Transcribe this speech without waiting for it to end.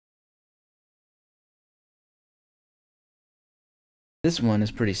This one is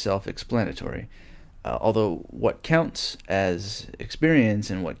pretty self-explanatory. Although what counts as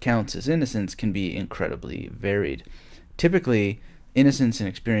experience and what counts as innocence can be incredibly varied. Typically, innocence and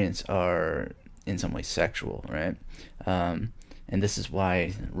experience are in some way sexual, right? And this is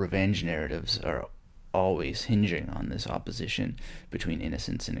why revenge narratives are always hinging on this opposition between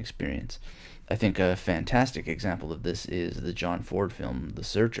innocence and experience. I think a fantastic example of this is the John Ford film The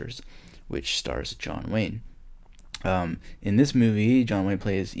Searchers, which stars John Wayne. In this movie, John Wayne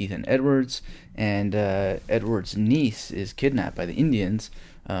plays Ethan Edwards, and Edwards' niece is kidnapped by the Indians,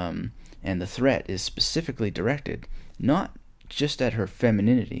 and the threat is specifically directed not just at her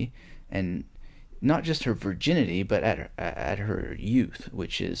femininity and not just her virginity, but at her youth,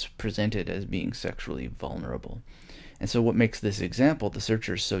 which is presented as being sexually vulnerable. And so what makes this example, The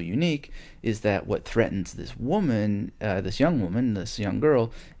Searchers, so unique is that what threatens this woman, this young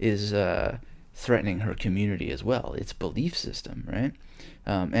girl, is threatening her community as well, its belief system, right?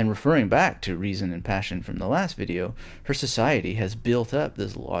 And referring back to Reason and Passion from the last video, her society has built up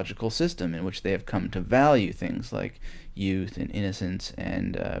this logical system in which they have come to value things like youth and innocence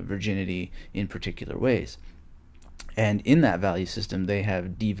and virginity in particular ways. And in that value system, they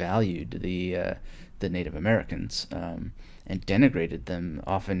have devalued the Native Americans and denigrated them,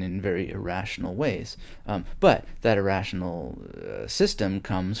 often in very irrational ways. But that irrational system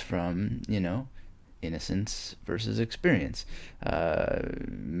comes from, innocence versus experience.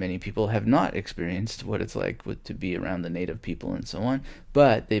 Many people have not experienced what it's like to be around the native people and so on,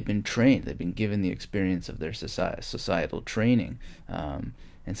 but they've been trained, they've been given the experience of their societal training, and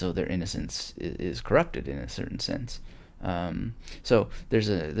so their innocence is corrupted in a certain sense. So there's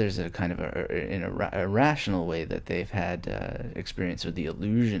a kind of in a rational way that they've had experience, or the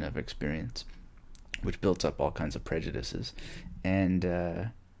illusion of experience, which builds up all kinds of prejudices.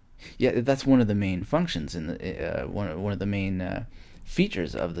 And yeah, that's one of the main functions in the one of the main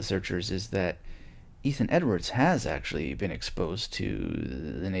features of The Searchers is that Ethan Edwards has actually been exposed to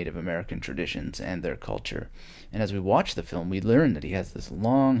the Native American traditions and their culture. And as we watch the film, we learn that he has this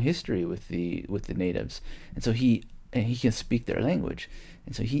long history with the natives, and so he can speak their language,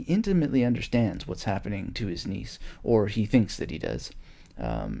 and so he intimately understands what's happening to his niece, or he thinks that he does,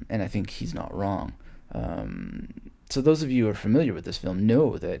 and I think he's not wrong. So those of you who are familiar with this film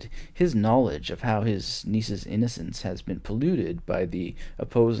know that his knowledge of how his niece's innocence has been polluted by the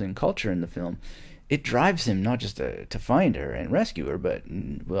opposing culture in the film, it drives him not just to find her and rescue her, but,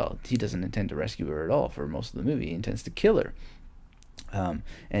 well, he doesn't intend to rescue her at all for most of the movie. He intends to kill her.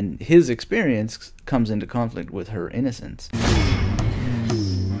 And his experience comes into conflict with her innocence.